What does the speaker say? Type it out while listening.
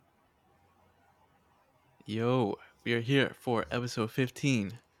Yo, we are here for episode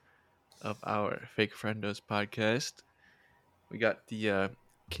 15 of our Fake Friendos podcast. We got the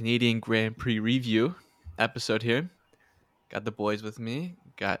Canadian Grand Prix review episode here. Got the boys with me.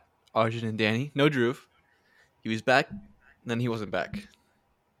 Got Arjun and Danny. No Drew. He was back, then he wasn't back.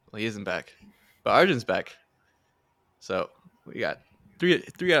 Well, he isn't back. But Arjun's back. So we got three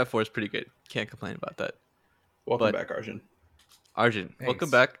out of four is pretty good. Can't complain about that. Welcome But back, Arjun. Arjun, welcome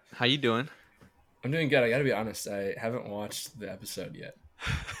Thanks. back. How you doing? I'm doing good. I gotta be honest. I haven't watched the episode yet,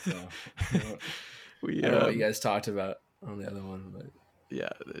 so I don't, we I don't know what you guys talked about on the other one. But yeah,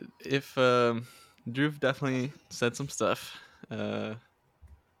 if Drew definitely said some stuff.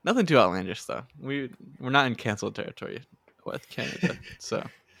 Nothing too outlandish though. We're not in cancel territory with Canada, so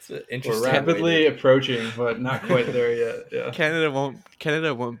it's an We're interesting. rapidly approaching, but not quite there yet. Yeah. Canada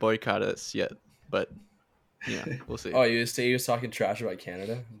won't boycott us yet, but yeah, we'll see. Oh, you was talking trash about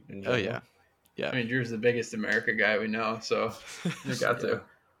Canada? In Oh general? yeah. I mean, Drew's the biggest America guy we know, so you got to.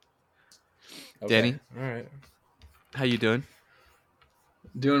 Okay. Danny? All right. How you doing?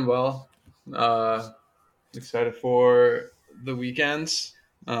 Doing well. Excited for the weekends.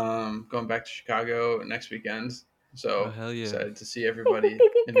 Going back to Chicago next weekend. So Oh, hell yeah. excited to see everybody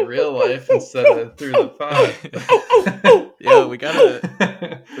in real life instead of through the pod. Yo, we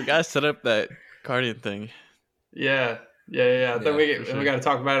gotta set up that Guardian thing. Yeah. Then Yeah, we for sure. got to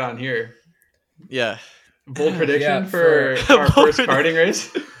talk about it on here. Yeah, Bold prediction Yeah, for for- our first karting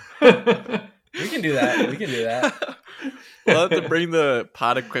race. We can do that. we'll have to bring the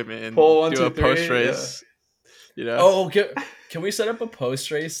pod equipment and Pull 1, do 2, a 3, post race. You know? Oh, can we set up a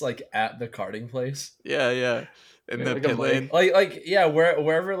post race like at the karting place? Yeah. In Yeah, the like a pit lane. Like yeah,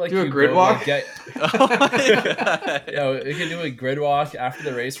 wherever like Do a you grid go, walk? like, get. Oh my god. Yeah, we can do a grid walk after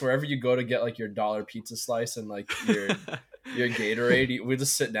the race. Wherever you go to get like your dollar pizza slice and like your Gatorade, we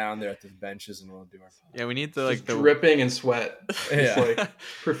just sit down there at the benches and we'll do our. Yeah, we need the Like like the dripping in sweat. Yeah. Just like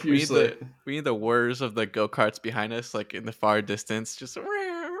profusely. we need the whirs of the go karts behind us, like in the far distance, just as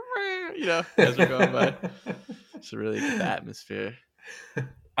we're going by, just to really get the atmosphere.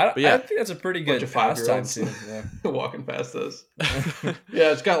 I yeah. I think that's a pretty Bunch good of pastime 5-year-olds. too. Yeah. Walking past us.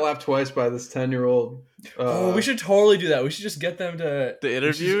 Yeah, it's got lapped twice by this 10-year-old. Oh, we should totally do that. We should just get them to The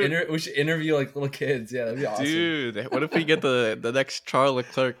interview? We should interview like little kids. Yeah, that'd be awesome. Dude, what if we get the next Charles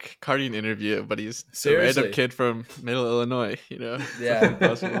Leclerc karting interview, but he's a Seriously. random kid from Middle Illinois, Yeah.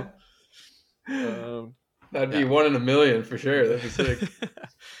 Impossible. That'd be yeah. 1 in a million for sure. That'd be sick.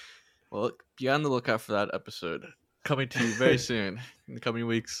 Well, be on the lookout for that episode coming to you very soon in the coming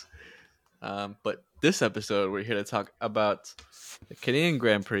weeks. But this episode, we're here to talk about the Canadian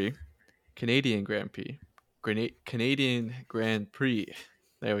Grand Prix. Canadian Grand Prix.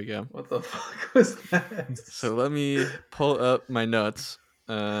 There we go. What the fuck was that? So let me pull up my notes.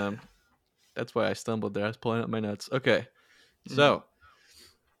 That's why I stumbled there. I was pulling up my notes. Okay. So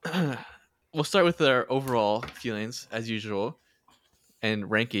we'll start with our overall feelings as usual and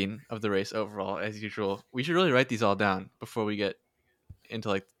ranking of the race overall as usual. We should really write these all down before we get into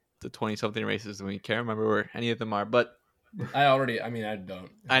like the 20 something races and we can't remember where any of them are, but I don't.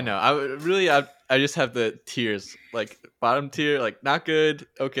 I know. I just have the tiers, like bottom tier, like not good,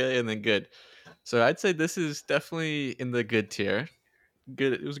 okay, and then good. So I'd say this is definitely in the good tier.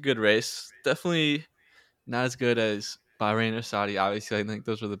 Good. It was a good race. Definitely not as good as Bahrain or Saudi. Obviously, I think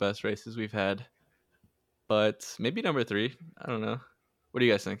those were the best races we've had. But maybe number 3. I don't know. What do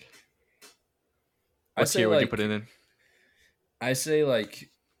you guys think? I What say tier would you like put it in? I say like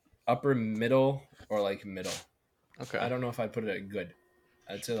upper middle or like middle. Okay. I don't know if I'd put it at good.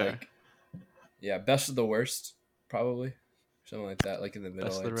 I'd say Fair. like best of the worst probably something like that, like in the middle.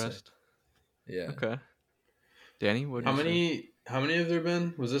 Best of the I'd say. rest. Yeah. Okay. Danny, what? How many have there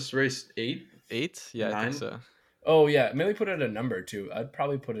been? Was this race 8? 8? Yeah, I 9? think so. Oh yeah, maybe put it at a number too. I'd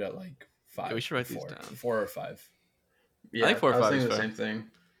probably put it at like 5. Yeah, we should write these 4, down. 4 or 5. Yeah, think 4 or I was 5 is thinking the fair. same thing.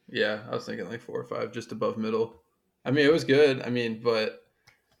 Yeah, I was thinking like 4 or 5, just above middle. I mean, it was good. I mean, but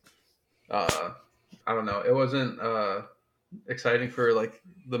I don't know. It wasn't exciting for like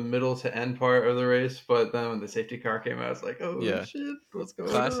the middle to end part of the race. But then when the safety car came out, I was like, oh Yeah. shit, what's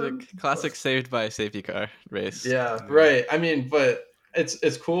going on? Classic saved by a safety car race. Yeah, right. I mean, but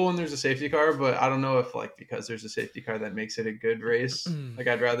it's cool when there's a safety car, but I don't know if like because there's a safety car that makes it a good race. Like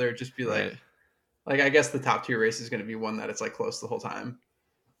I'd rather it just be like Right. like I guess the top tier race is going to be one that it's like close the whole time.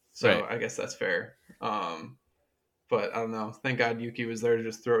 So Right. I guess that's fair. But I don't know. Thank God Yuki was there to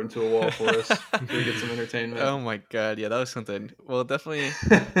just throw it into a wall for us so we get some entertainment. Oh my god, yeah, that was something. Well, definitely.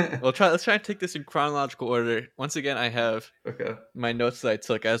 Let's try and take this in chronological order. Once again, I have Okay. my notes that I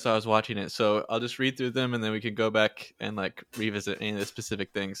took as I was watching it, so I'll just read through them and then we can go back and like revisit any of the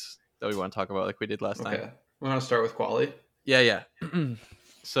specific things. that we want to talk about, like we did last time. Okay. We want to start with quali. Yeah.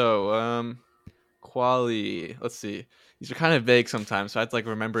 So, quali. Let's see. These are kind of vague sometimes, so I have to like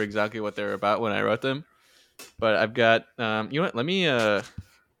remember exactly what they're about when I wrote them. But I've got. You know what? Let me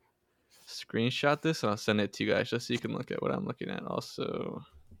screenshot this and I'll send it to you guys just so you can look at what I'm looking at. Also.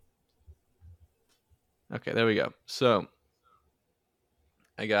 Okay, there we go. So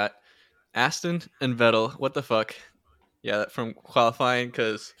I got Aston and Vettel. What the fuck? Yeah, from qualifying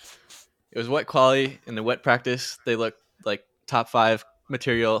because it was wet quali in the wet practice. They looked like top 5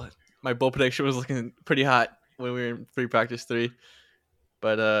 material. My bull prediction was looking pretty hot when we were in free practice 3.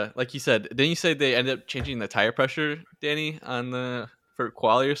 But like you said, didn't you say they ended up changing the tire pressure, Danny, on the for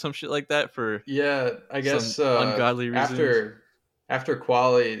quali or some shit like that for Yeah, I some guess ungodly reasons? after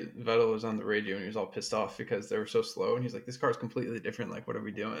quali, Vettel was on the radio and he was all pissed off because they were so slow, and he's like, "This car is completely different. Like, what are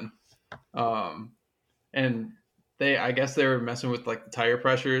we doing?" Um, and I guess they were messing with like the tire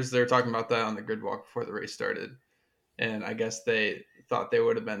pressures. They were talking about that on the grid walk before the race started, and I guess they thought they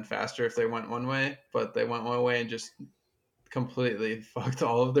would have been faster if they went one way, but they went one way and just completely fucked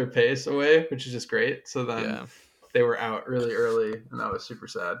all of their pace away, which is just great. So then Yeah, they were out really early, and that was super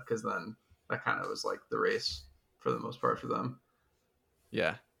sad because then that kind of was like the race for the most part for them.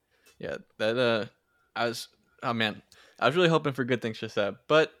 yeah. Yeah, that I was oh man, I was really hoping for good things for Seb,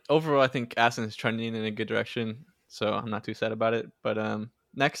 but overall I think Aston is trending in a good direction, so I'm not too sad about it. But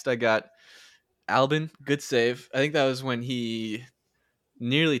next I got Albin, good save. I think that was when he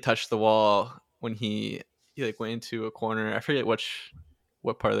nearly touched the wall when he like went into a corner. I forget what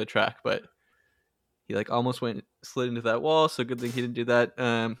part of the track, but he like almost went slid into that wall. So good thing he didn't do that.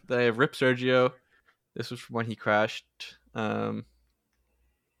 Then I have Rip Sergio. This was from when he crashed.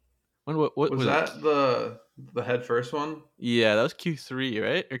 What Was was it? that the head first one? Yeah, that was Q3,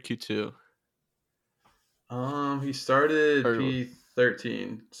 right? Or Q2? He started Or P13,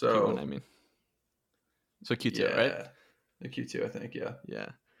 Q1, I so mean. So Q2, right? yeah, the Q2, I think. Yeah,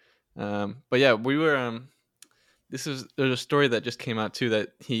 Yeah. But yeah, we were there's a story that just came out too that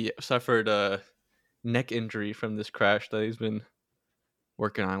he suffered a neck injury from this crash that he's been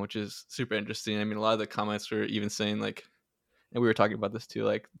working on, which is super interesting. I mean, a lot of the comments were even saying like, and we were talking about this too,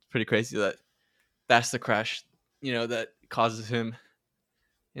 like it's pretty crazy that that's the crash, that causes him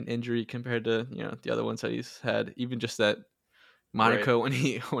an injury compared to, the other ones that he's had. Even just that right, Monaco when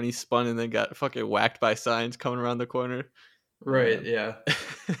he spun and then got fucking whacked by signs coming around the corner. right, yeah.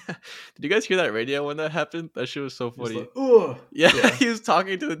 Did you guys hear that radio when that happened? That shit was so Just funny. like, oh, Yeah, yeah. he was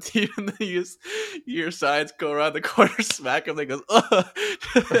talking to the team, and then you hear signs go around the corner, smack him, and he goes, "Oh!"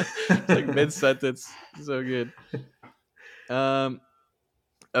 It's like mid sentence. So good. Um.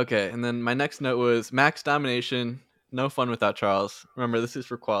 Okay, and then my next note was Max domination. No fun without Charles. Remember, this is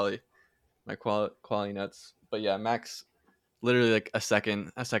for quali. My quali nuts. But yeah, Max literally like a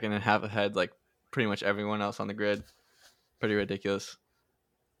second and a half ahead, like pretty much everyone else on the grid. Pretty ridiculous.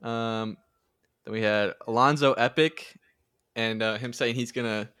 Um. Then we had Alonso epic, and him saying he's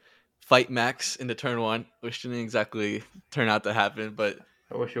gonna fight Max into turn 1, which didn't exactly turn out to happen. But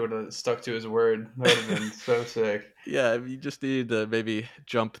I wish he would have stuck to his word. That would have been so sick. yeah, you just needed to maybe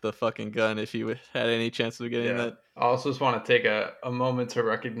jump the fucking gun if you had any chance of getting Yeah. that. I also just want to take a moment to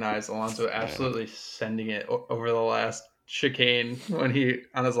recognize Alonso absolutely sending it over the last chicane when he,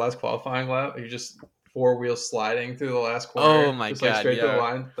 on his last qualifying lap, he just four wheels sliding through the last Oh corner, my just like god, straight to the yeah.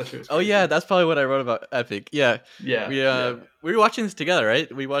 line. That shit was Oh yeah, crazy. that's probably what I wrote about Epic. Yeah, Yeah. we Yeah. we were watching this together,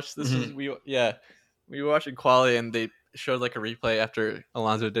 right? We watched this was Hmm. we yeah we were watching quali and they showed like a replay after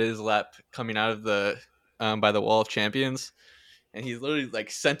Alonso did his lap coming out of the by the wall of champions, and he literally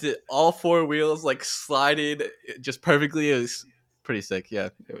like sent it all four wheels like sliding just perfectly. It was pretty sick. Yeah,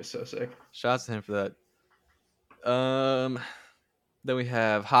 It was so sick. shouts to him for that. Then we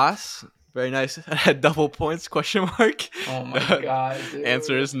have Haas. Very nice. Had double points? Question mark. Oh my The god,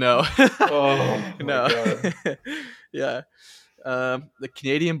 answer dude. is no. Oh my No. god. Yeah. The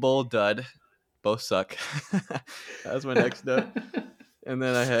Canadian Bowl dud. Both suck. That was my next note. And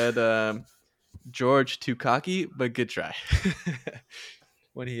then I had George too cocky, but good try.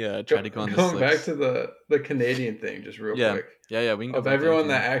 When he tried to go on the Going back slicks. to the Canadian thing, just real Yeah. quick. Yeah. We can go Of back to everyone anything.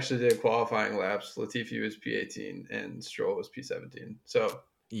 that actually did qualifying laps, Latifi was P18 and Stroll was P17. So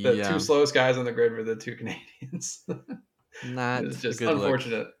the two Yeah. slowest guys on the grid were the two Canadians. It's Not a just good look.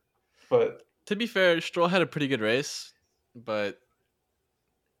 unfortunate, but To be fair, Stroll had a pretty good race, but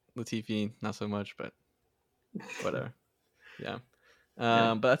Latifi not so much, but whatever. Yeah.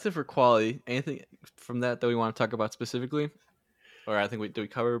 yeah. But that's it for quality. Anything from that we want to talk about specifically? Or I think we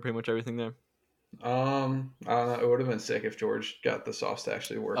cover pretty much everything there. I don't know. It would have been sick if George got the sauce to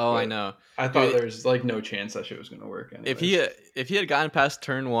actually work, Oh, I but know, I thought dude. there's like no chance that shit was gonna work If anyways. he if he had gotten past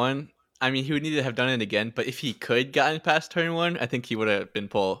turn one, I mean, he would need to have done it again. But if he could gotten past turn one, I think he would have been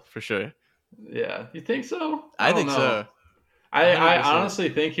pole for sure. Yeah, you think so? I I don't think know. so, I 100%. honestly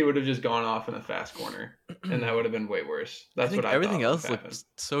think he would have just gone off in a fast corner, and that would have been way worse. I That's what think I everything thought would have else happened. looked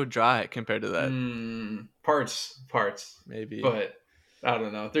so dry compared to that. Parts, Maybe. but I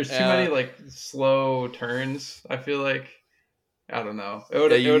don't know. There's too many Uh, like slow turns. I feel like I don't know. yeah, It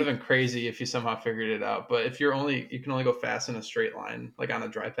would you. have been crazy if you somehow figured it out. But if you can only go fast in a straight line, like on a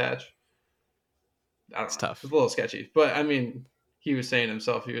dry patch. I don't It's know. It's tough. a little sketchy, but I mean, he was saying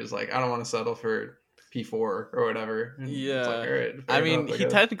himself, he was like, I don't want to settle for P4 or whatever, and it's like, Yeah, all right, I fair mean, enough, I he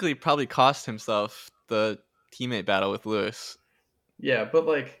guess. technically probably cost himself the teammate battle with Lewis. Yeah, but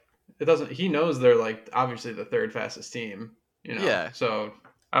like, it doesn't. He knows they're like obviously the third fastest team, Yeah. So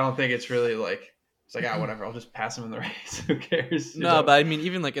I don't think it's really like it's like whatever. I'll just pass him in the race. Who cares, No, but I mean,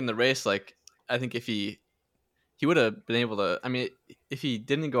 even like in the race, like I think if he would have been able to. I mean, if he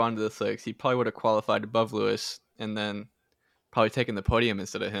didn't go on to the six, he probably would have qualified above Lewis and then probably taken the podium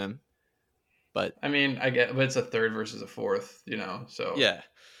instead of him. But I mean, I get, but it's a third versus a fourth, so yeah,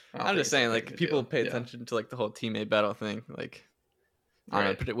 I don't I'm think just it's that saying, big of like a people deal. pay Yeah, attention to like the whole teammate battle thing. Like I don't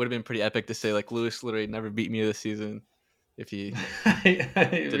right. know, it would have been pretty epic to say like Lewis literally never beat me this season if he did Yeah, I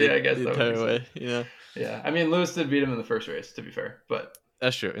it guess the that would be entire sick. way. You know, Yeah, I mean, Lewis did beat him in the first race, to be fair, but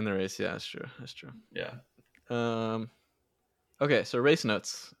that's true in the race. Yeah, that's true. That's true. yeah, Um, okay, so race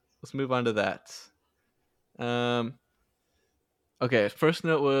notes. Let's move on to that. Um, okay, first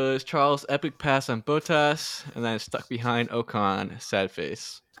note was Charles' epic pass on Bottas, and then stuck behind Ocon. Sad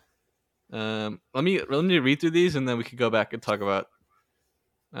face. Let me read through these, and then we could go back and talk about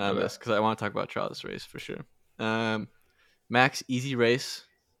okay. this because I want to talk about Charles' race for sure. Max easy race.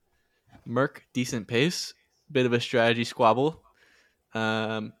 Merc decent pace. Bit of a strategy squabble.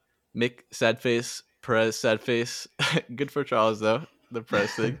 Mick sad face. Perez sad face. Good for Charles though. The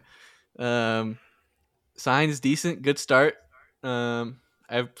Perez thing. Um, Signs decent, good start. I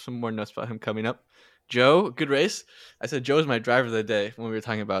have some more notes about him coming up. Joe, good race. I said Joe's my driver of the day when we were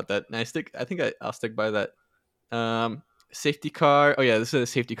talking about that, and I'll stick by that. Safety car. Oh yeah, this is a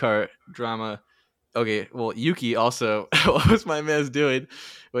safety car drama. Okay, well Yuki also. What was my man's doing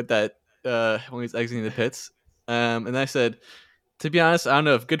with that when he's exiting the pits? And then I said, to be honest, I don't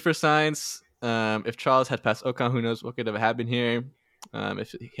know if good for science. If Charles had passed Ocon, who knows what could have happened here?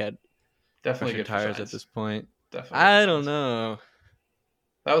 If he had Definitely fresher good for tires at science. this point. Definitely good for I don't science. know.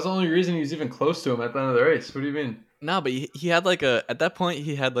 That was the only reason he was even close to him at the end of the race. What do you mean? No, but he had like at that point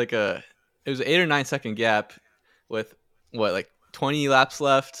he had like it was an 8 or 9 second gap with what, like 20 laps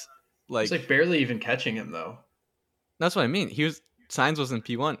left. It's like Like barely even catching him though. that's what I mean. Signs was in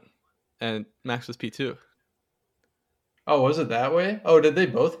P1 and Max was P2. Oh, was it that way? Oh, did they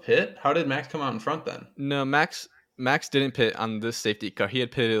both pit? How did Max come out in front then? No, Max didn't pit on this safety car. He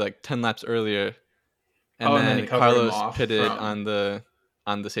had pitted like 10 laps earlier, and Oh, and then he then covered him Carlos off pitted from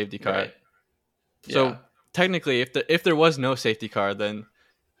on the safety car. right. So Yeah, technically, if there was no safety car, then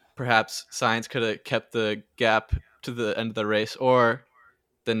perhaps Science could have kept the gap to the end of the race, or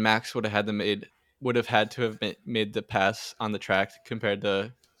then Max would have had to have made the pass on the track compared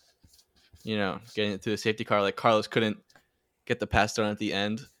to getting it to the safety car. Like Carlos couldn't get the pass done at the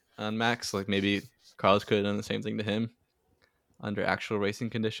end on Max. Like maybe Carlos could have done the same thing to him under actual racing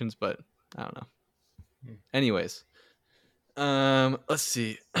conditions, but I don't know. Hmm. Anyways, let's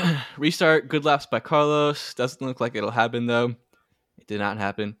see. Restart. Good laps by Carlos. Doesn't look like it'll happen though. It did not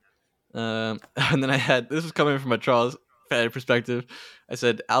happen. And then I had this was coming from a Charles fan perspective. I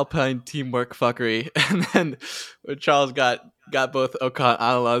said Alpine teamwork fuckery, and then when Charles got both Ocon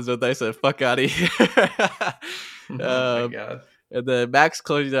and Alonso, I said fuck out of here. oh my um, god. and then Max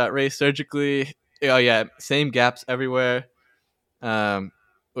closed that race surgically. Oh yeah, same gaps everywhere.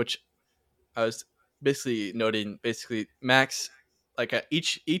 Which I was basically noting. Basically, Max, like at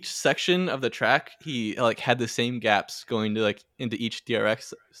each section of the track, he like had the same gaps going to like into each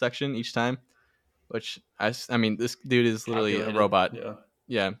DRX section each time. Which I mean, this dude is literally a Calculated. robot. Yeah.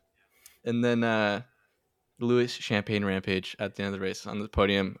 Yeah. And then Lewis Champagne Rampage at the end of the race on the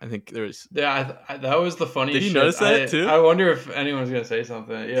podium. I think there was. Yeah, that was the Did funniest you shit. notice that too? I wonder if anyone's gonna say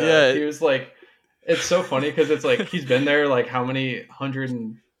something. Yeah, Yeah. he was like, it's so funny because it's like he's been there like how many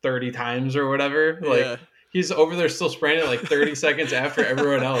 130 times or whatever. Yeah. Like he's over there still spraying it like 30 seconds after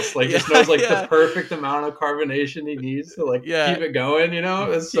everyone else. Like just Yeah. knows like the Yeah. perfect amount of carbonation he needs to like Yeah. keep it going.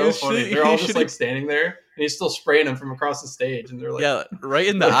 It's He so was funny. shooting. They're He all was just shooting. like standing there and he's still spraying them from across the stage, and they're like, Yeah, right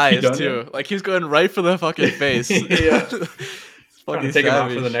in the "Like you eyes done yet?" too. Like he was going right for the fucking face. Yeah. It's Trying to Fucking take him out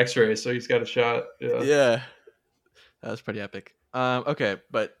for the savage. next race, so he's got a shot. Yeah. Yeah, that was pretty epic. Okay,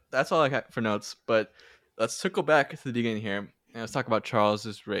 but that's all I got for notes. But let's circle back to the beginning here and let's talk about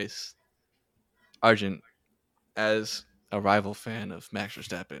Charles's race. Arjun, as a rival fan of Max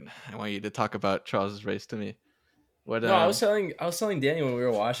Verstappen, I want you to talk about Charles's race to me. What? No, I was telling Danny when we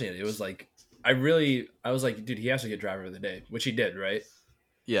were watching it. It was like I was like, dude, he has to get driver of the day, which he did, right?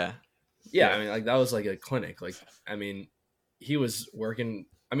 Yeah, Yeah, yeah, I mean, like that was like a clinic. Like, I mean, he was working.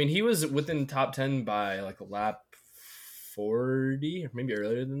 I mean, he was within top 10 by like a lap 40, or maybe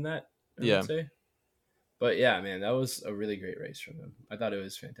earlier than that. I would yeah. say. But yeah, man, that was a really great race from him. I thought it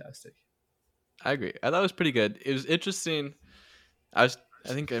was fantastic. I agree. I thought it was pretty good. It was interesting. I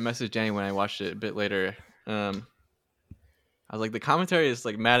think I messaged Danny when I watched it a bit later. I was like, the commentary is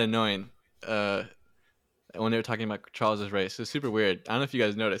like mad annoying. When they were talking about Charles's race, it's super weird. I don't know if you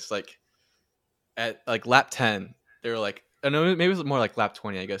guys noticed. Like at like lap 10, they were like, I know maybe it was more like lap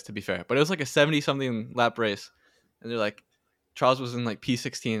 20, I guess, to be fair, but it was like a 70 something lap race, and they're like, Charles was in like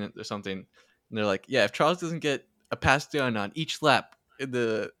P16 or something, and they're like, yeah, if Charles doesn't get a pass down on each lap in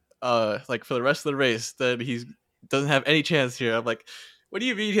the like for the rest of the race, then he's doesn't have any chance here. I'm like, what do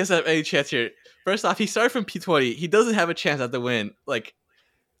you mean he doesn't have any chance here? First off, he started from P20. He doesn't have a chance at the win. Like,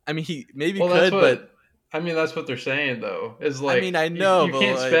 I mean, he maybe Well, that's could, but what I mean. That's what they're saying, though. Is I mean, like I you, know, you but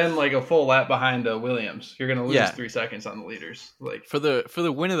can't like, spend like a full lap behind Williams. You're gonna lose yeah, 3 seconds on the leaders. Like for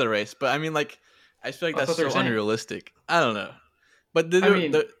the win of the race. But I mean, like, I feel like that's that's what they're so saying. unrealistic. I don't know, but I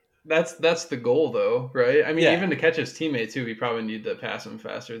mean, that's the goal, though, right? I mean, yeah, even to catch his teammate too, he probably needed to pass him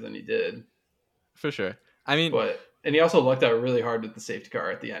faster than he did. for sure. I mean, And he also lucked out really hard with the safety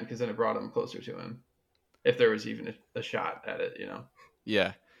car at the end because then it brought him closer to him, if there was even a shot at it.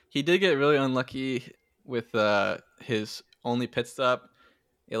 yeah, he did get really unlucky with his only pit stop.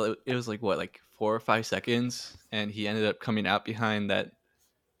 It was like what, like 4 or 5 seconds, and he ended up coming out behind that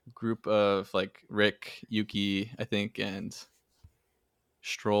group of like Rick, Yuki, I think, and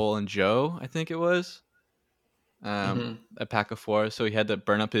Stroll and Joe, I think it was. hmm A pack of four, so he had to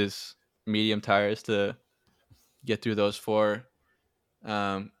burn up his medium tires to get through those four.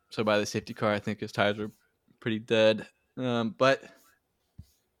 So by the safety car, I think his tires were pretty dead. But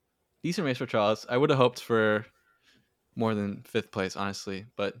decent race for Charles. I would have hoped for more than fifth place, honestly,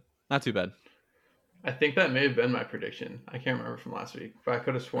 but not too bad. I think that may have been my prediction. I can't remember from last week, but I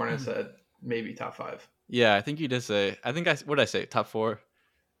could have sworn I said maybe top five. Yeah, I think you did say. I think what did I say? Top four.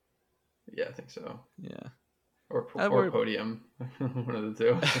 Yeah, I think so. Yeah, Or podium, one of the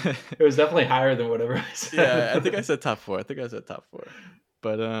two. It was definitely higher than whatever I said. yeah, I think I said top four. I think I said top four.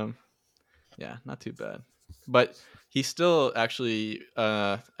 But yeah, not too bad. But he's still actually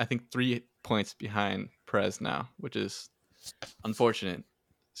I think 3 points behind Perez now, which is unfortunate,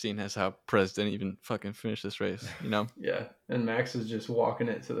 seeing as how Perez didn't even fucking finish this race, you know? Yeah, and Max is just walking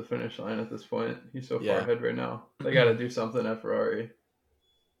it to the finish line at this point. He's so far Yeah. ahead right now. They got to do something at Ferrari.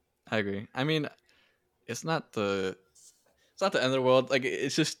 I agree. I mean, it's not the end of the world. Like,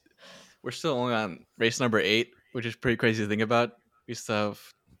 it's just we're still only on race number 8, which is pretty crazy to think about. We still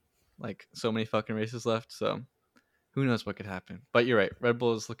have like so many fucking races left, so who knows what could happen. But you're right, Red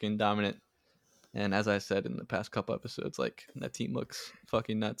Bull is looking dominant, and as I said in the past couple episodes, like that team looks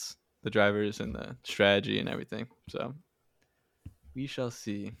fucking nuts. The drivers and the strategy and everything. So we shall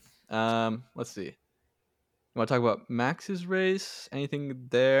see. Let's see. You want to talk about Max's race? Anything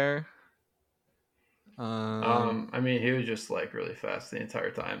there? I mean, he was just like really fast the entire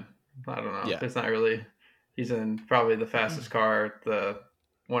time. I don't know. Yeah. It's not really. He's in probably the fastest car,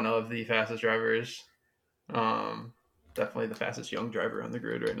 one of the fastest drivers. Definitely the fastest young driver on the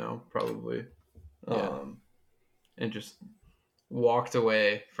grid right now, probably. Yeah. And just walked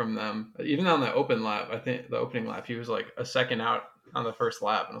away from them. Even on the open lap, I think the opening lap, he was like a second out on the first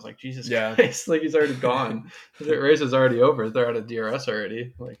lap, and I was like, Jesus Christ, like he's already gone. The race is already over. They're out of DRS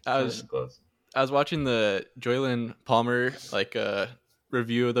already. Like, I was watching the Joylan Palmer like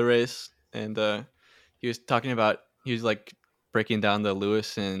review of the race, and he was like breaking down the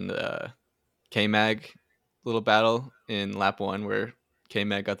Lewis and K Mag little battle in lap 1 where K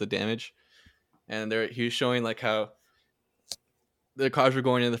Mag got the damage, and he was showing like how the cars were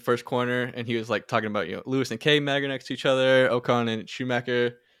going in the first corner, and he was like talking about Lewis and K Mag are next to each other, Ocon and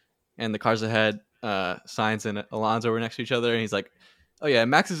Schumacher, and the cars ahead, Sainz and Alonso were next to each other, and he's like, oh yeah,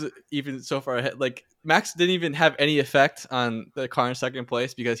 Max is even so far ahead. Like Max didn't even have any effect on the car in second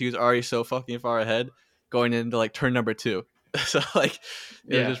place because he was already so fucking far ahead going into like turn number 2. So like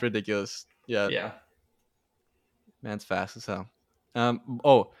it was just ridiculous. Yeah. Man's fast as hell.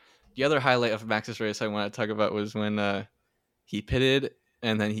 The other highlight of Max's race I want to talk about was when he pitted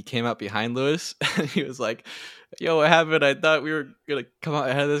and then he came out behind Lewis, and he was like, "Yo, what happened? I thought we were gonna come out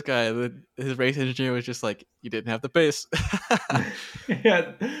ahead of this guy." And then his race engineer was just like, "You didn't have the pace."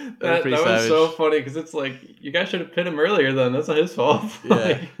 Yeah, That was pretty that was so savage. funny because it's like you guys should have pit him earlier. Then that's not his fault. Yeah,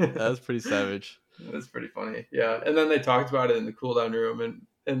 Like, that was pretty savage. that's pretty funny. Yeah, and then they talked about it in the cool down room,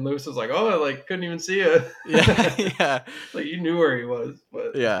 and Lewis was like, "Oh, I like couldn't even see you." Yeah, yeah, Like you knew where he was,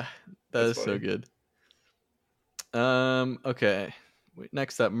 but yeah. That that's is so funny. good. Okay.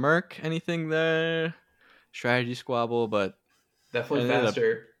 Next up, Merc. Anything there? Strategy squabble, but Definitely ended up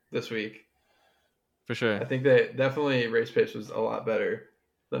faster this week. for sure. I think they definitely race pace was a lot better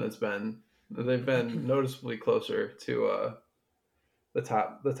than it's been. They've been noticeably closer to the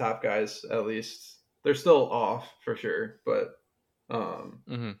top guys at least. They're still off for sure, but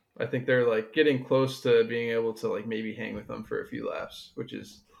Hmm. I think they're like getting close to being able to like maybe hang with them for a few laps, which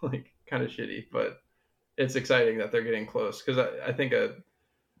is like kind of shitty, but it's exciting that they're getting close because I think a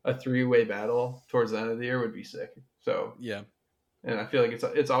three-way battle towards the end of the year would be sick. So, Yeah. and I feel like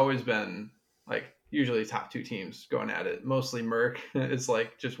it's always been like usually top two teams going at it. Mostly Merc is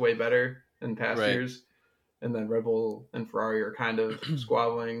like just way better in past Right. years, and then Red Bull and Ferrari are kind of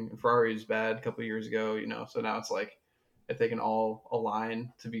squabbling. And Ferrari was bad a couple of years ago, so now it's like if they can all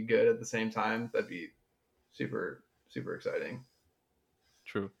align to be good at the same time, that'd be super super exciting.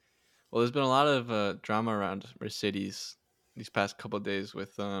 True. Well, there's been a lot of drama around Mercedes these past couple of days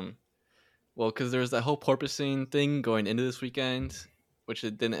with well, because there was that whole porpoising thing going into this weekend, which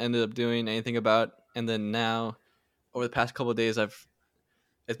it didn't end up doing anything about, and then now over the past couple of days,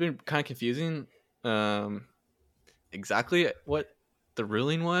 it's been kind of confusing, um, exactly what the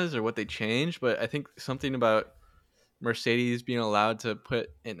ruling was or what they changed, but I think something about Mercedes being allowed to put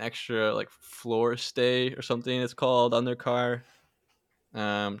an extra like floor stay or something it's called on their car,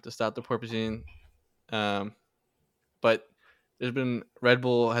 to stop the porpoising. Um, but there's been Red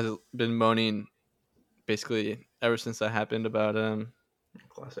Bull has been moaning basically ever since that happened about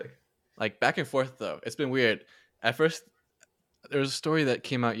Classic. like back and forth though. It's been weird. At first there was a story that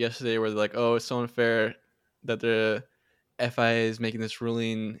came out yesterday where they're like, "Oh, it's so unfair that the FIA is making this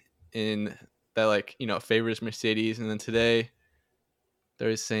ruling in that like, favors Mercedes." And then today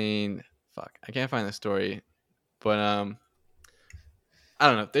they're saying, fuck, I can't find the story, but I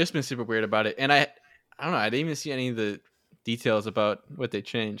don't know. They've just been super weird about it. And I don't know, I didn't even see any of the details about what they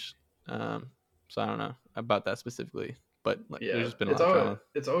changed. So I don't know about that specifically, but like there's Yeah, just been a lot of drama.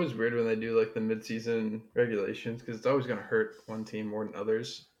 it's always weird when they do like the mid-season regulations because it's always going to hurt one team more than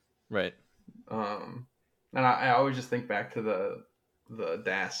others. Right. Um, and I always just think back to the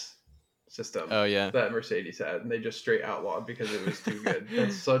DAS system Oh yeah. that Mercedes had, and they just straight outlawed because it was too good.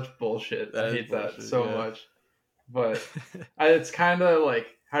 That's such bullshit. That I is hate that bullshit, so yeah. much. But it's kind of like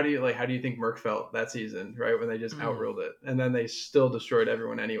how do you think Merck felt that season, right? When they just outruled it, and then they still destroyed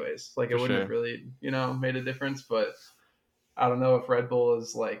everyone anyways. Like it For wouldn't have sure. really made a difference. But I don't know if Red Bull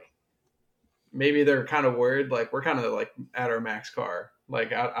is like maybe they're kind of worried, like we're kind of like at our max car.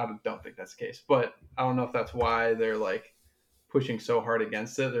 Like I don't think that's the case, but I don't know if that's why they're like pushing so hard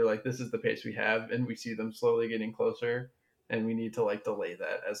against it. They're like, this is the pace we have, and we see them slowly getting closer, and we need to like delay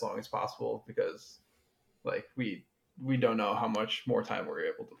that as long as possible because like we don't know how much more time we're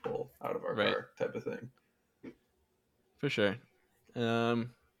able to pull out of our Right. car, type of thing. For sure.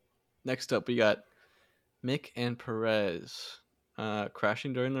 Um, Next up we got Mick and Perez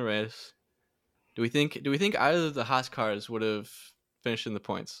crashing during the race. Do we think either of the Haas cars would have finished in the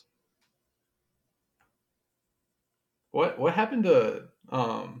points? What happened to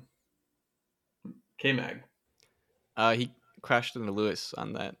K Mag? He crashed into Lewis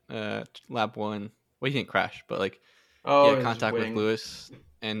on that lap one. Well, he didn't crash, but like he Oh, had his contact with wing. Lewis,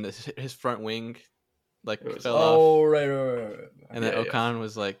 and his front wing like It was fell off, Oh, right. and then yeah, Ocon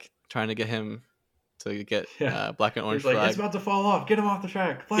was like trying to get him to get yeah. black and orange He's like, it's flag. about to fall off. Get him off the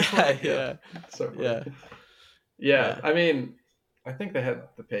track. Black Yeah, flag. Yeah, yeah, so yeah, funny. Yeah, yeah, I mean, I think they had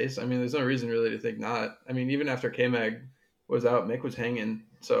the pace. I mean, there's no reason really to think not. I mean, even after K Mag was out, Mick was hanging.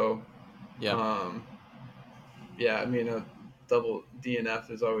 So, yeah, um, yeah, I mean, a double DNF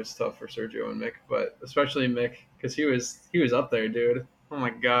is always tough for Sergio and Mick, but especially Mick because he was up there, dude. Oh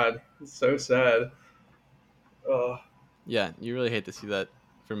my god, it's so sad. Oh, yeah. You really hate to see that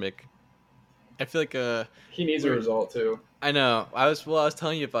for Mick. I feel like he needs a we're result too. I know. I was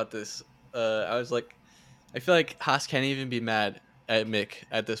telling you about this. I was like, I feel like Haas can't even be mad at Mick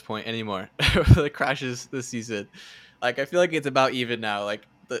at this point anymore for the crashes this season. Like, I feel like it's about even now. Like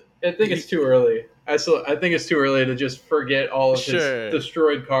I think it's too early. I think it's too early to just forget all of his sure.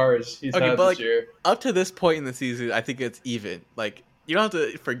 destroyed cars he's Okay, had but this like year. up to this point in the season, I think it's even. Like you don't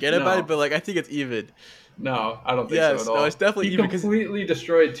have to forget about it, No, but like I think it's even. No, I don't think so at Yes, no, it's all. definitely He even because completely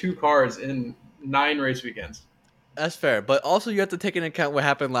destroyed 2 cars in 9 race weekends. that's fair. But also, you have to take into account what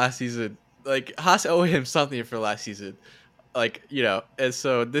happened last season. Like Haas owed him something for last season. Like and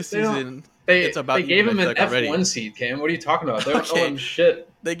so this They don't. season it's They about even. gave I him feel an like already. F1 seed, Cam. What are you talking about? They don't owe Okay, him shit.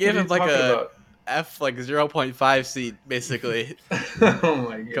 they What gave are him you like talking a about? F like 0.5 seat basically. Oh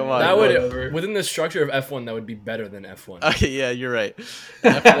my Come god, on. That would whatever. within the structure of F1 that would be better than F1. Okay, yeah, you're right.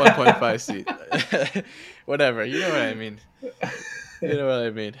 F 1.5 seat. Whatever. You know what I mean. You know what I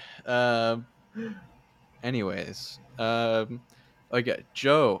mean. Um. Anyways. Okay,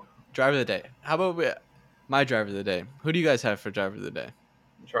 Joe, driver of the day. How about my driver of the day? Who do you guys have for driver of the day?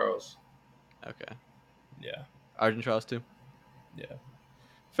 Charles. Okay, Yeah, Arjun Charles too. yeah.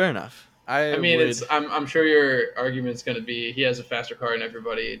 Fair enough. I I mean, it's. would. I'm sure your argument's going to be he has a faster car than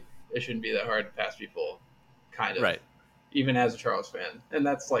everybody. It shouldn't be that hard to pass people, kind of, Right. even as a Charles fan, and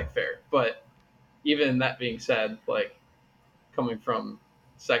that's like fair. But even that being said, like coming from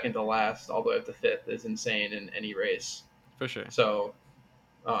second to last all the way up to fifth is insane in any race. For sure. So,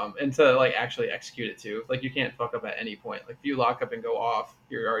 and to like actually execute it too, like you can't fuck up at any point. Like if you lock up and go off,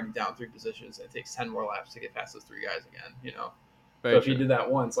 you're already down 3 positions. And it takes 10 more laps to get past those 3 guys again. You know. So Very if he true. did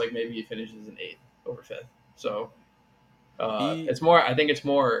that once, like maybe he finishes in 8th over 5th. So He it's more. I think it's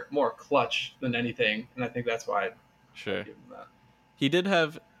more clutch than anything, and I think that's why I'd sure. give him that. He did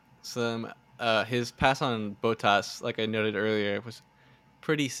have some. His pass on Botas, like I noted earlier, was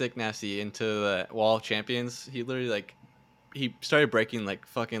pretty sick, nasty into the wall of champions. He literally like he started braking like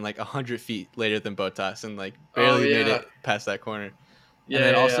fucking like 100 feet later than Botas and like Oh barely made yeah, it past that corner. And yeah,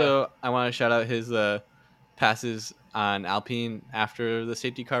 then yeah, yeah. also I want to shout out his passes on Alpine after the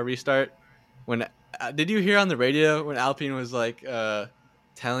safety car restart. When did you hear on the radio when Alpine was like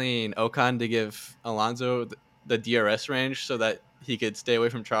telling Ocon to give Alonso the DRS range so that he could stay away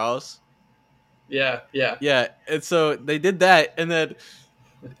from Charles? Yeah, yeah. Yeah, and so they did that, and then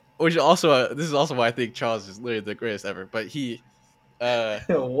which also this is also why I think Charles is literally the greatest ever. But he instead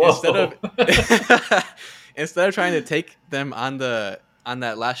of Whoa. instead of trying to take them on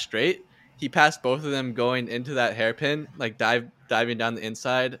that last straight, he passed both of them going into that hairpin, like diving down the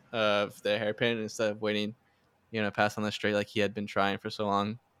inside of the hairpin instead of waiting, pass on the straight like he had been trying for so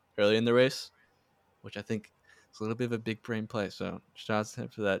long early in the race, which I think is a little bit of a big brain play. So shout out to him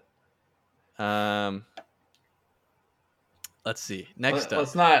for that. Let's see. Next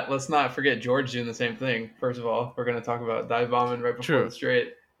up, Let's not forget George doing the same thing. First of all, we're gonna talk about dive bombing right before the true.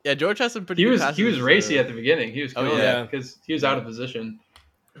 straight. Yeah, George has some pretty good He was passes. racy at the beginning. He was Oh killing yeah, it Yeah. because he was out of position.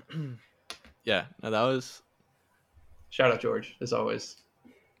 yeah. No, that was Shout out George as always.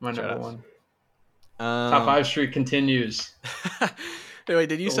 My shout number outs. one. Top Um, 5 streak continues. wait,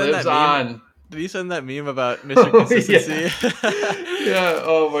 did you send Lives that meme? on. Did you send that meme about Mr. Oh yeah. Consistency? Yeah.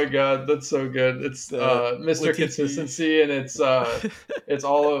 Oh my God, that's so good. It's The Mr. Latifi. Consistency, and it's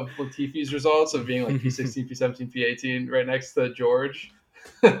all of Latifi's results of being like P16, P17, P18, right next to George.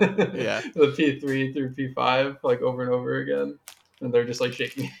 Yeah, The P3 through P5, like over and over again, and they're just like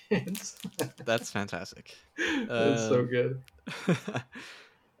shaking hands. that's fantastic. It's so good.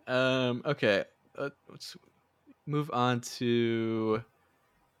 Okay, let's move on to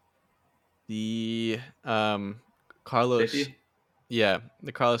the Carlos. Safety. Yeah,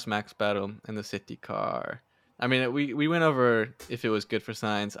 the Carlos Max battle and the safety car. I mean, we went over if it was good for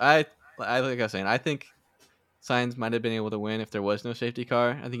Signs. I like I was saying, I think Signs might have been able to win if there was no safety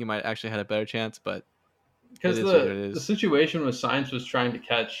car. I think he might actually had a better chance, but it Because is what it the is. situation was Science was trying to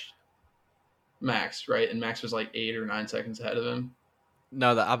catch Max, right? And Max was like 8 or 9 seconds ahead of him.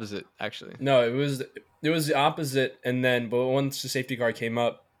 No, the opposite actually. No, it was the opposite, and then but once the safety car came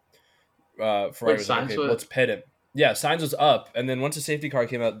up, Ferrari Wait, was like, Science okay, was. let's pit him. Yeah, Sainz was up, and then once the safety car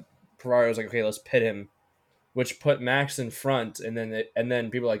came out, Ferrari was like, okay, let's pit him, which put Max in front, and then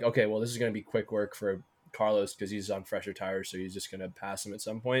people were like, okay, well, this is going to be quick work for Carlos because he's on fresher tires, so he's just going to pass him at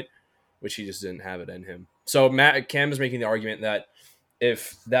some point, which he just didn't have it in him. So Cam is making the argument that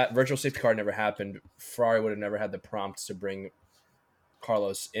if that virtual safety car never happened, Ferrari would have never had the prompt to bring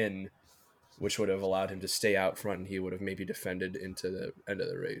Carlos in, which would have allowed him to stay out front, and he would have maybe defended into the end of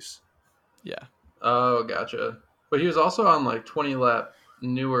the race. Yeah. Oh, gotcha. But he was also on like 20 lap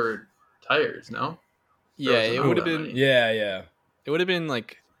newer tires. No, there Yeah, wasn't it on would have that been many. Yeah. it would have been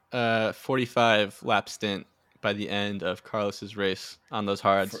like 45 lap stint by the end of Carlos's race on those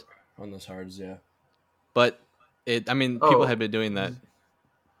hards. On those hards, yeah. But I mean, people had Oh, been doing that,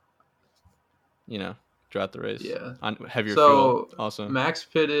 throughout the race yeah. on heavier fuel So also. Max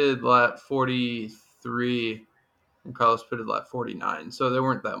pitted lap 43, and Carlos pitted lap 49. So they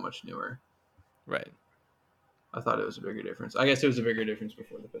weren't that much newer. Right. I thought it was a bigger difference. I guess it was a bigger difference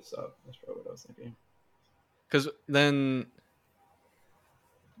before the pit stop. That's probably what I was thinking. Because then,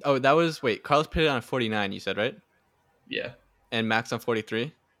 oh, that was wait. Carlos pitted on 49. You said right, Yeah. and Max on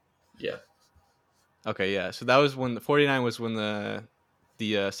 43. Yeah. Okay, yeah. So that was when the 49 was when the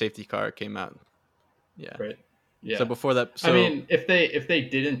safety car came out. Yeah. Right. So Yeah. before that, I so mean, if they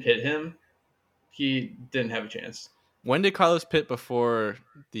didn't pit him, he didn't have a chance. when did Carlos pit before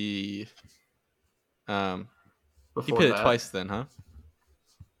the um? He Before pitted that, twice then, huh?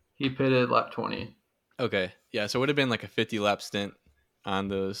 he pitted lap 20. Okay, yeah. So it would have been like a 50 lap stint on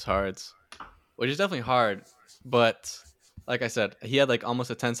those hards, which is definitely hard. But like I said, he had like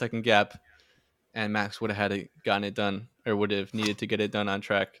almost a 10-second gap, and Max would have had gotten it done, or would have needed to get it done on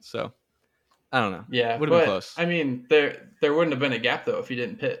track. So I don't know. Yeah, Would have been but close. I mean, there wouldn't have been a gap though if he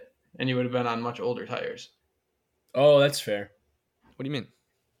didn't pit, and he would have been on much older tires. Oh, that's fair. What do you mean?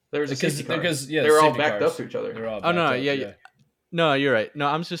 There was a safety car. Because yeah, They were all safety backed cars, up to each other. They're all Oh backed no, up, yeah, yeah. no, you're right. No,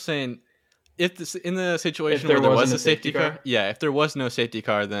 I'm just saying if this in the situation there where there was wasn't a a safety safety car, car? yeah, if there was no safety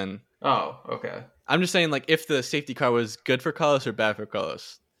car, then Oh, okay. I'm just saying like if the safety car was good for Carlos or bad for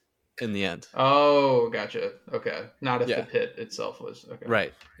Carlos in the end. Oh, gotcha. Okay, not if the Yeah. pit itself was okay.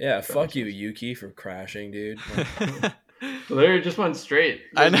 Right. Yeah, That fuck makes you, sense. Yuki, for crashing, dude. Like, Literally just went straight.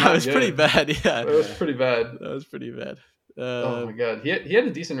 I know not it was good. pretty bad. Yeah, It was pretty bad. that was pretty bad. Oh my god, he had a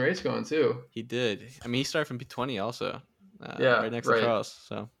decent race going too. He did. I mean, he started from P20 also, Yeah, right next right. to Charles.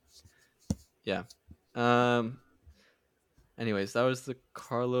 So, yeah. Um. Anyways, that was the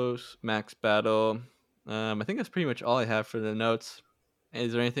Carlos Max battle. I think that's pretty much all I have for the notes.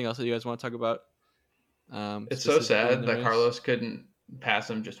 Is there anything else that you guys want to talk about? It's so Specifically in sad the that race? Carlos couldn't pass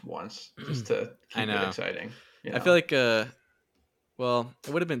him just once, just to I keep it know. exciting. You I know? feel like well,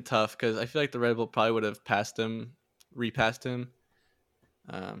 it would have been tough because I feel like the Red Bull probably would have passed him, repassed him,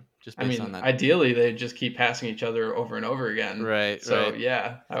 just I based on mean, that. ideally they just keep passing each other over and over again. Right, So right.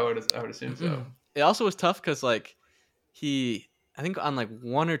 yeah, I would assume so. It also was tough because like I think on like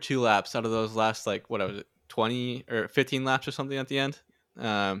one or two laps out of those last like what was it, 20 or 15 laps or something at the end,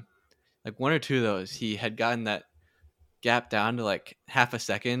 like one or two of those he had gotten that gap down to like half a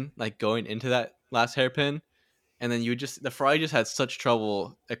second, like going into that last hairpin. And then the Ferrari just had such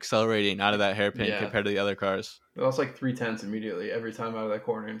trouble accelerating out of that hairpin Yeah. compared to the other cars. It was like 3/10 immediately every time out of that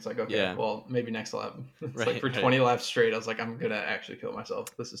corner. And it's like, okay, Yeah. well, maybe next lap. It's like Right, for right. 20 laps straight, I was like, I'm gonna actually kill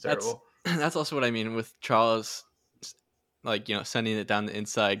myself. This is terrible. That's also what I mean with Charles, like sending it down the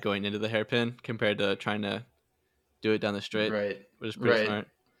inside going into the hairpin compared to trying to do it down the straight, Right. which is pretty Right. smart.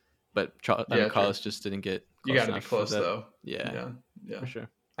 But Yeah, Carlos true. just didn't get. You Close got to be enough close with that. though. Yeah, Yeah. for sure.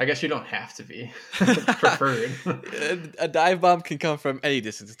 I guess you don't have to be preferred. A dive bomb can come from any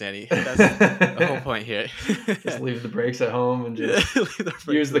distance, Danny. That's the whole point here. Just leave the brakes at home and just Leave the brakes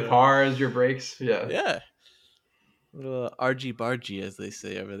use the there. car as your brakes. Yeah. Yeah. Little RG bargy, as they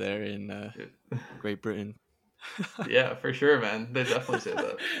say over there in Great Britain. Yeah, for sure, man. They definitely say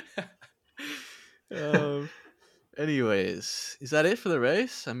that. Anyways, is that it for the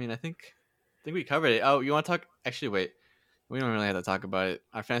race? I mean, I think we covered it. Oh, you want to talk? Actually, wait. We don't really have to talk about it.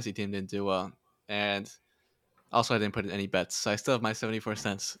 Our fantasy team didn't do well, and also I didn't put in any bets, so I still have my 74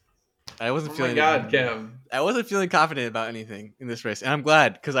 cents. I wasn't Oh my feeling. god, Cam. I wasn't feeling confident about anything in this race, and I'm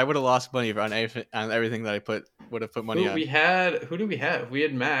glad because I would have lost money on everything that I would have put money on. Who do we have? We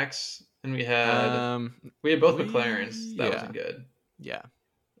had Max and we had both McLarens. That wasn't good. Yeah.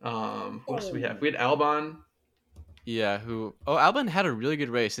 Who else do we have? We had Albon. Yeah, Albon had a really good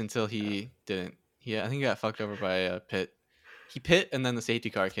race until he didn't. I think he got fucked over by a pit. He pit and then the safety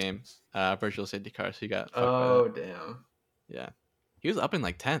car came, virtual safety car, so he got fucked by that. Oh damn. Yeah. He was up in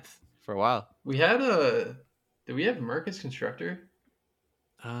like 10th for a while. We had did we have Merc as constructor?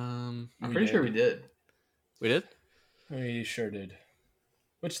 I'm pretty sure we did. We did? We sure did.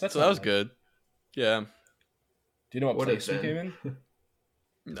 That's that was good. Yeah. Do you know what Would have place we came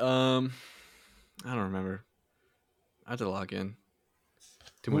been. in? I don't remember. I have to log in.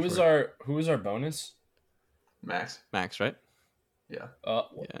 Who was our bonus? Max, right? Yeah.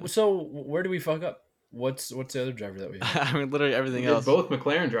 Yeah. So where do we fuck up? What's the other driver that we had? I mean, literally everything We had else. both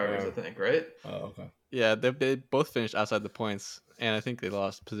McLaren drivers, I think, right? Oh, okay. Yeah, they both finished outside the points, and I think they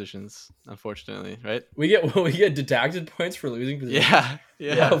lost positions, unfortunately, right? We get deducted points for losing positions.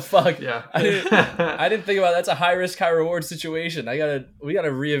 Yeah. Oh fuck. Yeah. I didn't think about that. That's a high risk, high reward situation. We gotta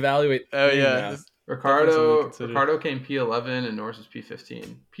reevaluate. Oh yeah. Ricardo came P11 and Norris was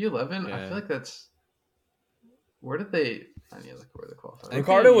P15. P11, Yeah. I feel like that's where did they? I need to look where they qualified.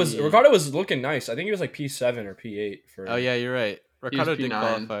 Ricardo was looking nice. I think he was like P7 or P8 for. Oh yeah, you're right. Ricardo did P9.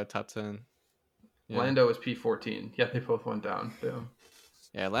 qualify top 10. Yeah. Lando was P14. Yeah, they both went down.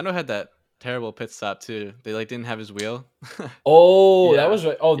 Yeah, Lando had that terrible pit stop too. They like didn't have his wheel. Oh, that Yeah. was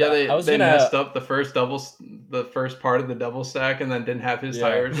right. Oh, Yeah, that I was they gonna. messed up the first part of the double stack, and then didn't have his Yeah.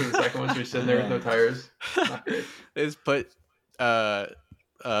 tires for the second one, so he's sitting there with no tires. Not great. They just put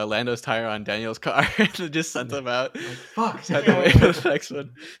Lando's tire on Daniel's car and just sent him out. Like, fuck. Had to wait for the next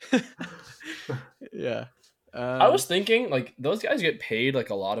one. Yeah. I was thinking like those guys get paid like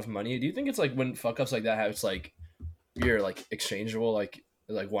a lot of money. Do you think it's like when fuck ups like that have it's like you're like exchangeable like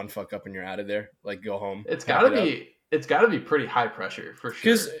one fuck up and you're out of there like go home? It's pack gotta it up? be. It's gotta be pretty high pressure for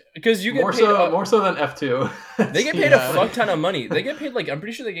sure. Because you get more paid so than F2. they get paid Yeah. a fuck ton of money. They get paid like I'm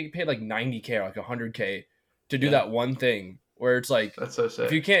pretty sure they get paid like 90K or like 100K to do Yeah. that one thing where it's like That's so sick.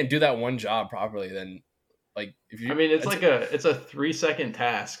 if you can't do that one job properly then like if you I mean, it's a 3-second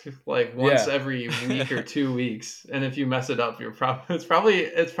task, like once every week or 2 weeks, and if you mess it up, it's probably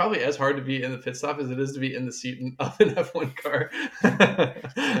as hard to be in the pit stop as it is to be in the seat of an F1 car.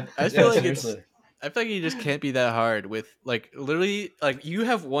 I just feel like seriously. I feel like you just can't be that hard with like literally like you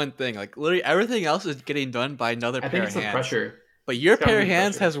have one thing like literally everything else is getting done by another I pair think of it's the hands. pressure. But your It's gotta pair be of the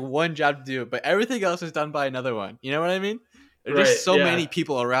hands pressure. has one job to do, but everything else is done by another one. You know what I mean? There's Right, just so yeah. many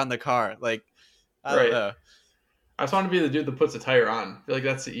people around the car. Like I don't Right. know. I just want to be the dude that puts the tire on. I feel like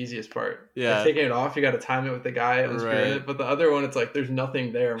that's the easiest part. Yeah. Like, taking it off, you got to time it with the guy unscrewing Right. it. But the other one, it's like there's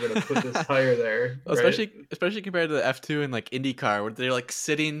nothing there. I'm gonna put this tire there. Well, right? especially compared to the F2 and like IndyCar, where they're like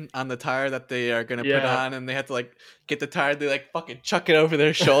sitting on the tire that they are gonna put Yeah. on, and they have to like get the tire. They like fucking chuck it over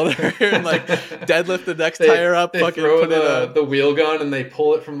their shoulder and like deadlift the next They- tire up. They Fucking throw put it on. the wheel gun and they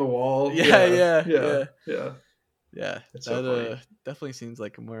pull it from the wall. Yeah. Yeah. That It's so funny. definitely seems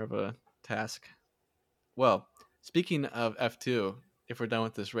like more of a task. Well, speaking of F2, if we're done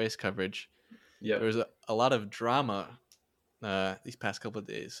with this race coverage, Yeah. there was a lot of drama these past couple of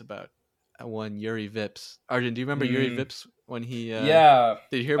days about one Yuri Vips. Arjun, do you remember Yuri Vips when he? Yeah,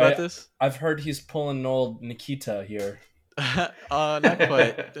 Did you hear about this? I've heard he's pulling old Nikita here. Not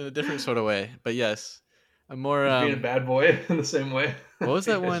quite. In a different sort of way, but yes, a more. Being a bad boy in the same way. What was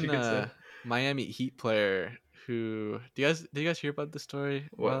I that guess one you could say. Miami Heat player who? Did you guys hear about the story?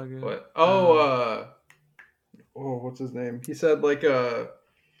 a while ago? What? Oh, what's his name? He said like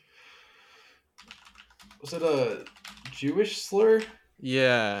was it a Jewish slur?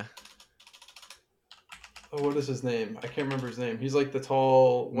 Yeah, Oh, what is his name? I can't remember his name. He's like the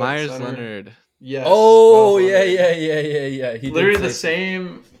tall white Myers center. Leonard. Yes. Oh Miles yeah, Leonard. yeah. He did Literally play the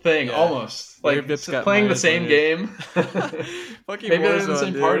same thing, Yeah. almost. Your Like Vips got playing the Myers same Leonard. game. Fucking Maybe they're in the Warzone,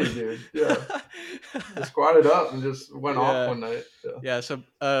 same dude. party, dude. Yeah. They squatted up and just went Yeah. off one night. Yeah. Yeah. So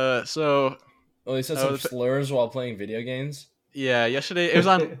Oh, he said Oh, some the- slurs while playing video games. yeah, yesterday it was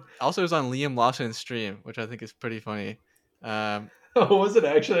on. Also, it was on Liam Lawson's stream, which I think is pretty funny. Oh, was it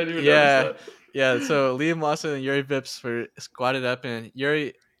actually? I didn't even Yeah. notice that. Yeah, so Liam Lawson and Yuri Vips were squatted up, and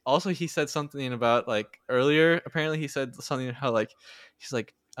Yuri also he said something about like earlier. Apparently, he said something how like he's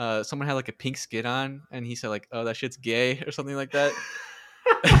like someone had like a pink skid on, and he said like, "Oh, that shit's gay" or something like that.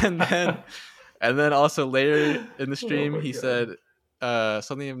 and then also later in the stream, my he God. said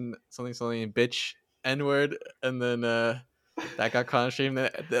something bitch N word, and then that got caught on stream.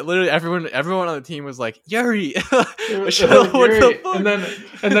 That literally everyone on the team was like Yuri. Shut up, what the Yuri. fuck?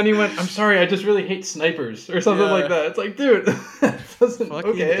 And then he went, "I'm sorry, I just really hate snipers," or something Yeah. like that. It's like, dude, that doesn't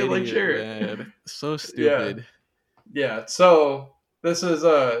Fucking okay, like idiot, sure. man. So stupid. Yeah, so this is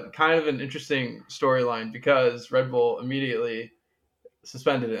a kind of an interesting storyline because Red Bull immediately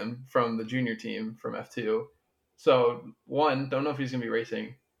suspended him from the junior team from F2. So one, don't know if he's gonna be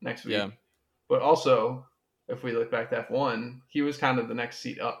racing next week. Yeah. But also, if we look back to F1, he was kind of the next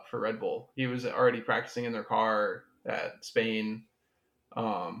seat up for Red Bull. He was already practicing in their car at Spain.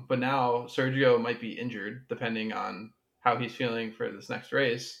 But now Sergio might be injured depending on how he's feeling for this next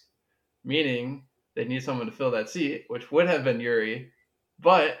race, meaning they need someone to fill that seat, which would have been Yuri.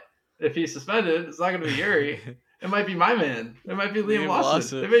 But if he's suspended, it's not going to be Yuri. It might be my man. It might be Liam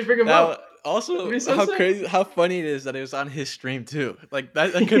Lawson. They may bring him Now, up. also, That'd be so how sick. crazy, how funny it is that it was on his stream too. Like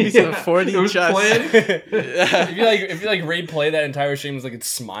that could be some Yeah, 4D it was chess. planned. if you replay that entire stream, it's like its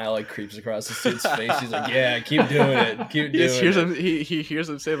smile like creeps across the dude's face. He's like, "Yeah, keep doing it, keep He just doing hears it." him. He hears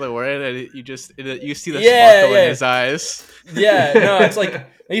him say the word, and you see the Yeah, sparkle yeah. in his eyes. Yeah, no, it's like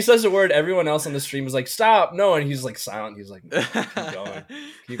he says the word. Everyone else on the stream is like, "Stop!" No, and he's like silent. He's like, "Keep going,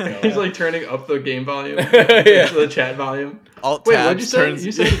 keep going." He's like turning up the game volume, Yeah. the chat volume. Alt Wait, tabs what'd you say? turns.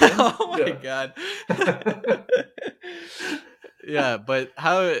 You said it again? Oh my Yeah. god. Yeah, but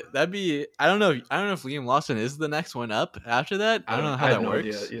how that'd be? I don't know. I don't know if Liam Lawson is the next one up after that. I don't know how I have that no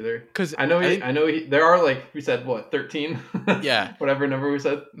works. idea either. Because I know there are like we said 13? Yeah. Whatever number we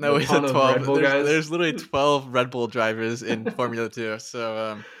said. No, A we said ton of 12. Red Bull There's, guys. there's literally 12 Red Bull drivers in Formula 2.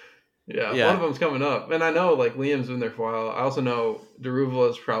 So, Yeah, one of Yeah. them's coming up, and I know like Liam's been there for a while. I also know Daruvula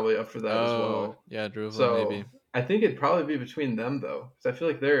is probably up for that as Oh, well. yeah, Druvilla maybe. So I think it'd probably be between them though, because I feel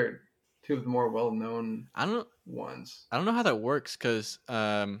like they're two of the more well-known I don't ones. I don't know how that works because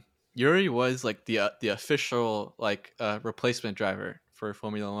Yuri was like the official like replacement driver for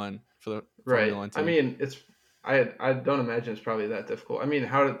Formula One for the Formula Right. One I team. mean, I don't imagine it's probably that difficult. I mean,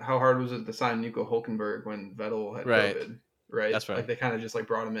 how hard was it to sign Nico Hulkenberg when Vettel had Right. COVID? Right. That's right. Like they kind of just like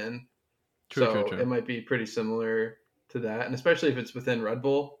brought him in. True. True. So True. it might be pretty similar to that, and especially if it's within Red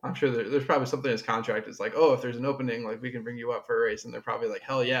Bull, I'm sure there's probably something in his contract. It's like, oh, if there's an opening, like we can bring you up for a race, and they're probably like,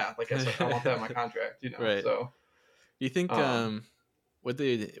 hell yeah, like I want that in my contract, you know. Right. So, You think um, would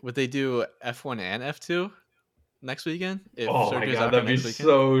they do F1 and F2 next weekend if oh my Sergio's god, out for that'd be next weekend?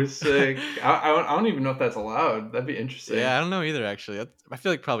 so sick. I don't even know if that's allowed. That'd be interesting. Yeah, I don't know either. Actually, I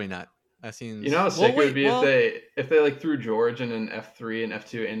feel like probably not. That You know how seems. Well, sick it would wait. be Well, if they like threw George in an F3 and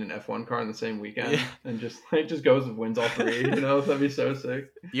F2 and an F1 car in the same yeah. weekend and just goes and wins all three. You know, that'd be so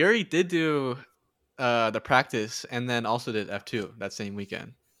sick. Yuri did do the practice and then also did F2 that same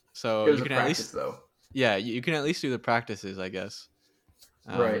weekend. So It was you a can at practice least, though. yeah, you can at least do the practices, I guess.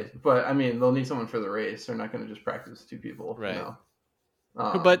 Right. But I mean, they'll need someone for the race. They're not going to just practice two people, you Right. know.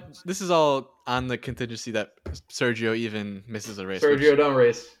 But this is all on the contingency that Sergio even misses a race, which Sergio, don't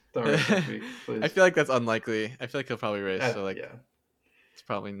race. Don't race next week, I please. feel like that's unlikely. I feel like he'll probably race, so like Yeah. it's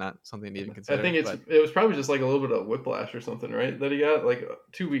probably not something to even I consider. think But it was probably just like a little bit of whiplash or something, right? That he got like a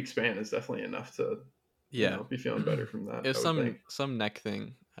 2 week span is definitely enough to, yeah, be feeling better from it that. was I would think. some neck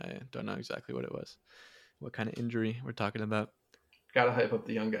thing. I don't know exactly what it was, what kind of injury we're talking about. Got to hype up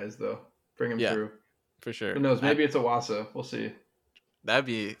the young guys though. Bring them Yeah, through. for sure. Who knows? Maybe it's a Wasa. We'll see. That'd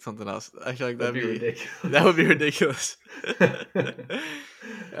be something else. I feel like That'd be ridiculous. that would be ridiculous.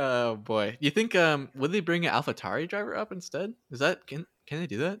 Oh boy. You think would they bring an AlphaTauri driver up instead? Is that can they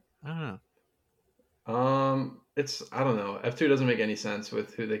do that? I don't know. It's I don't know. F2 doesn't make any sense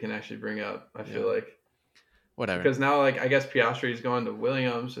with who they can actually bring up. I Yeah. feel like Whatever. because now like I guess Piastri's going to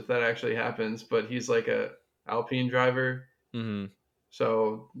Williams if that actually happens, but he's like a Alpine driver, Mhm.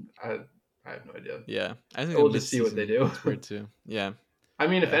 so I have no idea. Yeah. I think the We'll just see what they mid-season do. is weird too. Yeah. I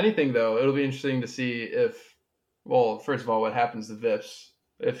mean, if Yeah. anything though, it'll be interesting to see if well, first of all, what happens to Vips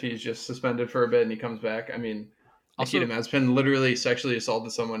if he's just suspended for a bit and he comes back. I mean, Nikita Also Mazepin literally sexually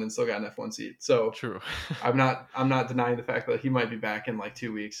assaulted someone and still got an F1 seat. So true. I'm not denying the fact that he might be back in like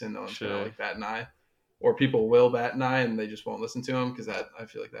 2 weeks and no one's gonna Sure. like bat an eye, or people will bat an eye and they just won't listen to him because that I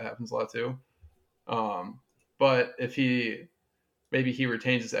feel like that happens a lot too. But if maybe he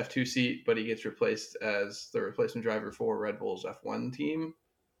retains his F2 seat, but he gets replaced as the replacement driver for Red Bull's F1 team,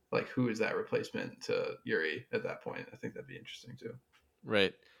 like who is that replacement to Yuri at that point? I think that'd be interesting too.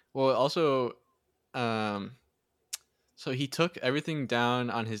 Right. Well, also um so he took everything down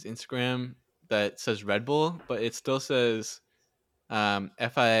on his Instagram that says Red Bull, but it still says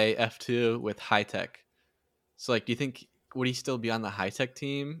FIA F2 with high tech. So like do you think would he still be on the high tech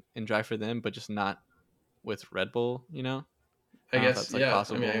team and drive for them but just not with Red Bull, you know? I I don't know if guess that's like yeah. I mean,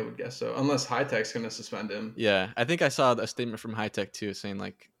 I possible. would guess so, unless High Tech's gonna suspend him. Yeah, I think I saw a statement from High Tech too saying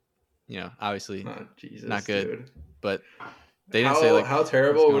like, obviously Oh, not Jesus, good, dude. but they didn't say How like what's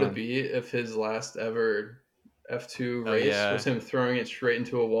terrible would going it on. be if his last ever F2 Oh race yeah, was him throwing it straight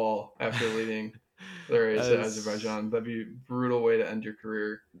into a wall after leading the race that at is Azerbaijan? That'd be a brutal way to end your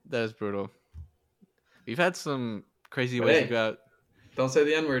career. that is brutal. We've had some crazy But ways to hey, go out. don't say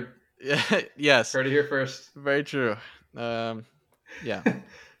the N word. Yeah, yes, Heard it here first. very true. Yeah.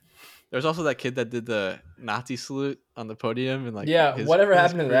 There's also that kid that did the Nazi salute on the podium and like Yeah, whatever his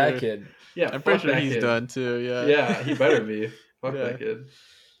happened to that career. kid? Yeah, I'm pretty fuck sure that he's kid. done too. Yeah. Yeah, he better be. Fuck Yeah. that kid.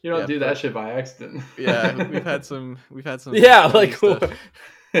 You don't Yeah, do but that shit by accident. yeah, we've had some Yeah, funny like stuff.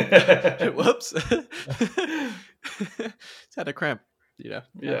 Whoops. It's had a cramp. Yeah.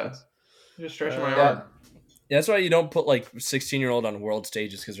 Happens. Just stretching my Uh, arm. That's why you don't put like 16-year-old on world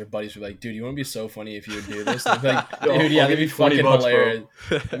stages because their buddies would be like, dude, you want to be so funny if you would do this? And they'd be like, Yo, dude, yeah, I'll that'd give be you 20 fucking bucks, bro. hilarious.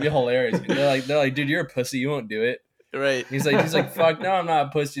 That'd be hilarious. They're like, dude, you're a pussy. You won't do it. Right. He's like, fuck no, I'm not a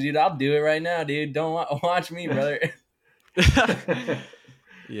pussy, dude. I'll do it right now, dude. Don't watch me, brother.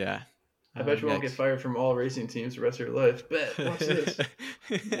 Yeah. I bet you won't get fired from all racing teams the rest of your life. Bet. Watch this.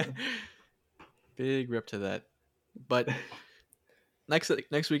 Big rip to that. But next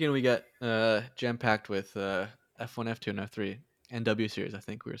weekend we got jam packed with F1, F2, and F3 and W series. I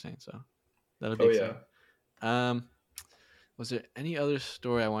think we were saying so. That'll be Oh, exciting. yeah. Was there any other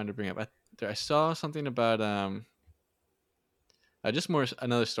story I wanted to bring up? I saw something about just more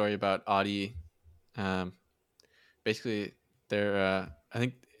another story about Audi. Basically, they're I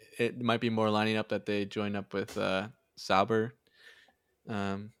think it might be more lining up that they join up with Sauber.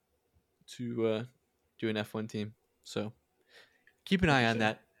 to do an F1 team. So keep an eye on Interesting.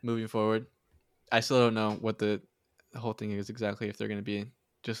 that moving forward. I still don't know what the whole thing is exactly. If they're going to be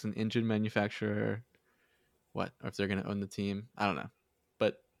just an engine manufacturer, or what, or if they're going to own the team. I don't know,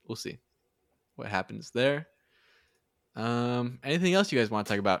 but we'll see what happens there. Anything else you guys want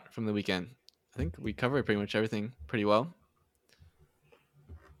to talk about from the weekend? I think we covered pretty much everything pretty well.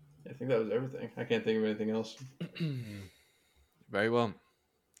 I think that was everything. I can't think of anything else. Very well.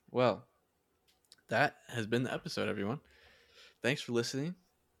 Well, that has been the episode, everyone. Thanks for listening.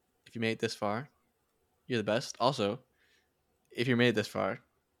 If you made it this far, you're the best. Also, if you made it this far,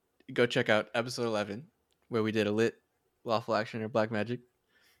 go check out episode 11, where we did a lit lawful action or black magic.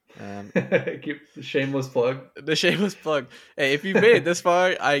 Keep the shameless plug. The shameless plug. Hey, if you made it this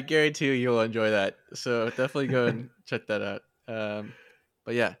far, I guarantee you'll enjoy that. So definitely go and check that out.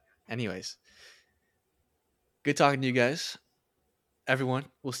 But yeah, anyways, good talking to you guys. Everyone,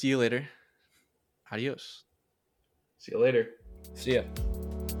 we'll see you later. Adios. See you later. See ya.